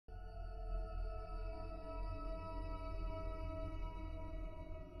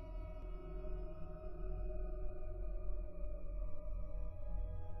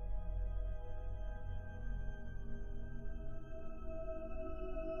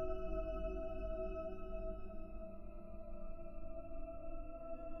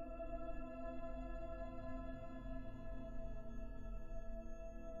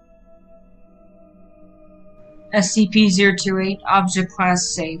SCP-028 Object Class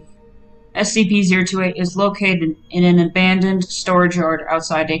Safe. SCP-028 is located in an abandoned storage yard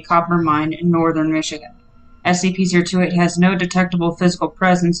outside a copper mine in northern Michigan. SCP-028 has no detectable physical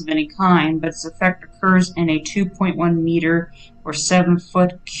presence of any kind, but its effect occurs in a 2.1 meter or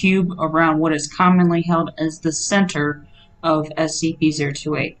 7-foot cube around what is commonly held as the center of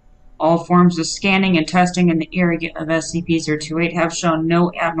SCP-028. All forms of scanning and testing in the area of SCP-028 have shown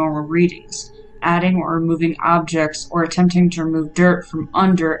no abnormal readings. Adding or removing objects or attempting to remove dirt from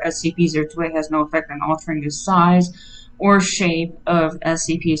under SCP-028 has no effect on altering the size or shape of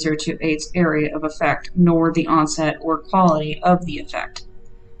SCP-028's area of effect, nor the onset or quality of the effect.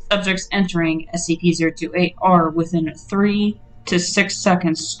 Subjects entering SCP-028 are, within 3 to 6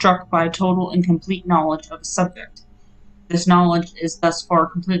 seconds, struck by total and complete knowledge of a subject. This knowledge is thus far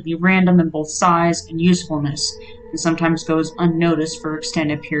completely random in both size and usefulness, and sometimes goes unnoticed for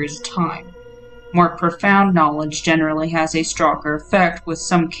extended periods of time. More profound knowledge generally has a stronger effect, with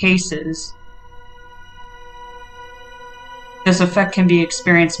some cases. This effect can be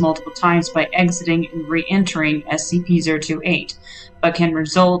experienced multiple times by exiting and re-entering SCP-028, but can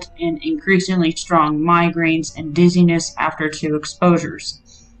result in increasingly strong migraines and dizziness after 2 exposures.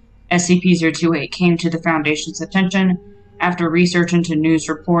 SCP-028 came to the Foundation's attention after research into news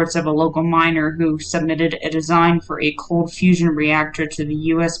reports of a local miner who submitted a design for a cold fusion reactor to the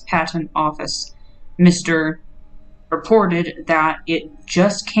U.S. Patent Office. Mr. reported that it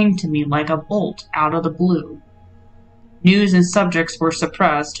just came to me like a bolt out of the blue. News and subjects were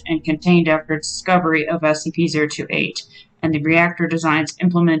suppressed and contained after discovery of SCP-028 and the reactor designs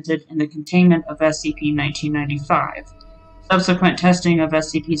implemented in the containment of SCP-1995. Subsequent testing of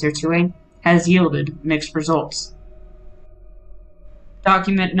SCP-028 has yielded mixed results.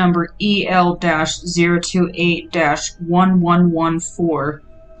 Document number EL-028-1114,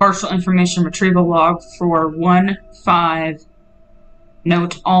 Partial Information Retrieval Log for 1-5.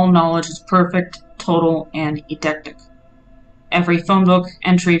 Note: all knowledge is perfect, total, and eidectic. Every phone book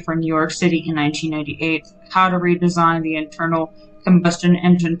entry for New York City in 1998, how to redesign the internal combustion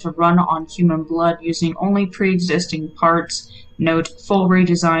engine to run on human blood using only pre-existing parts. Note: full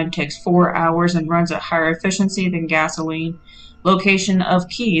redesign takes 4 hours and runs at higher efficiency than gasoline. Location of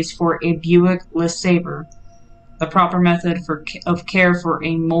keys for a Buick LeSabre. The proper method of care for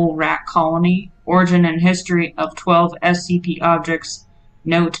a mole rat colony. Origin and history of 12 SCP objects.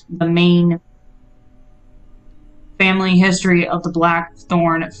 Note: the main family history of the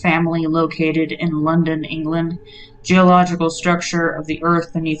Blackthorn family located in London, England. Geological structure of the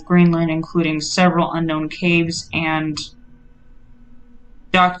Earth beneath Greenland, including several unknown caves, and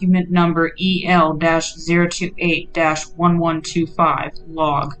document number EL-028-1125,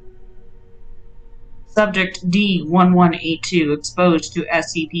 log. Subject D-1182 exposed to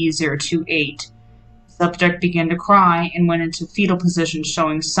SCP-028. Subject began to cry and went into fetal position,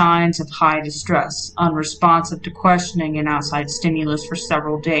 showing signs of high distress, unresponsive to questioning and outside stimulus for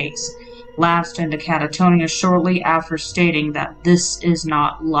several days. Lapsed into catatonia shortly after stating that this is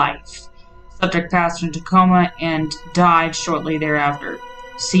not life. Subject passed into coma and died shortly thereafter.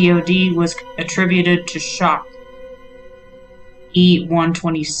 COD was attributed to shock.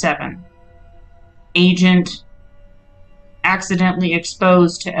 E-127. Agent accidentally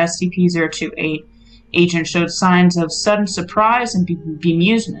exposed to SCP-028. Agent showed signs of sudden surprise and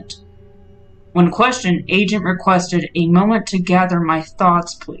bemusement. When questioned, Agent requested a moment to gather my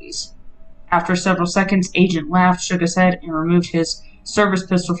thoughts, please. After several seconds, Agent laughed, shook his head, and removed his service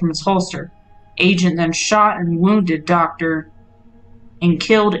pistol from its holster. Agent then shot and wounded Dr. and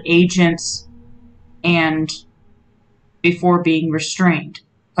killed agents and before being restrained.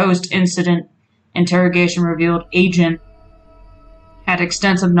 Post-incident interrogation revealed Agent had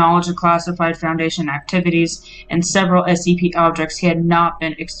extensive knowledge of classified Foundation activities and several SCP objects he had not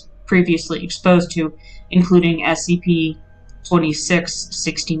been previously exposed to, including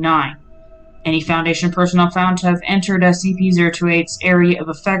SCP-2669. Any Foundation personnel found to have entered SCP-028's area of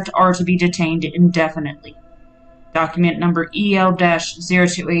effect are to be detained indefinitely. Document number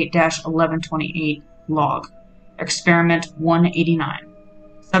EL-028-1128, log. Experiment 189.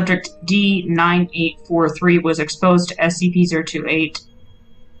 Subject D-9843 was exposed to SCP-028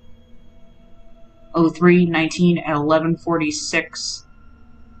 03-19 at 11:46.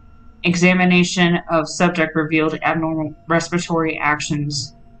 Examination of subject revealed abnormal respiratory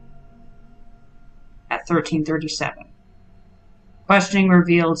actions at 13:37. Questioning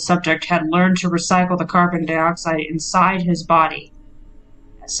revealed subject had learned to recycle the carbon dioxide inside his body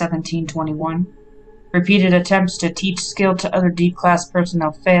at 17:21. Repeated attempts to teach skill to other D-Class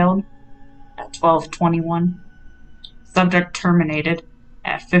personnel failed at 12:21. Subject terminated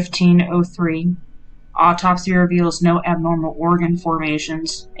at 15:03. Autopsy reveals no abnormal organ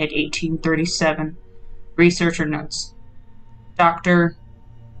formations at 1837. Researcher notes. Doctor.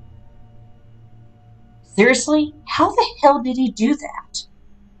 Seriously? How the hell did he do that?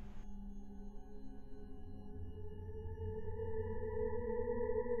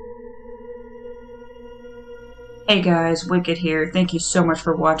 Hey guys, Wicked here. Thank you so much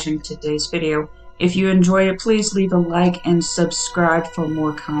for watching today's video. If you enjoyed it, please leave a like and subscribe for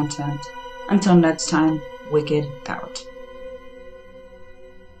more content. Until next time, Wicked out.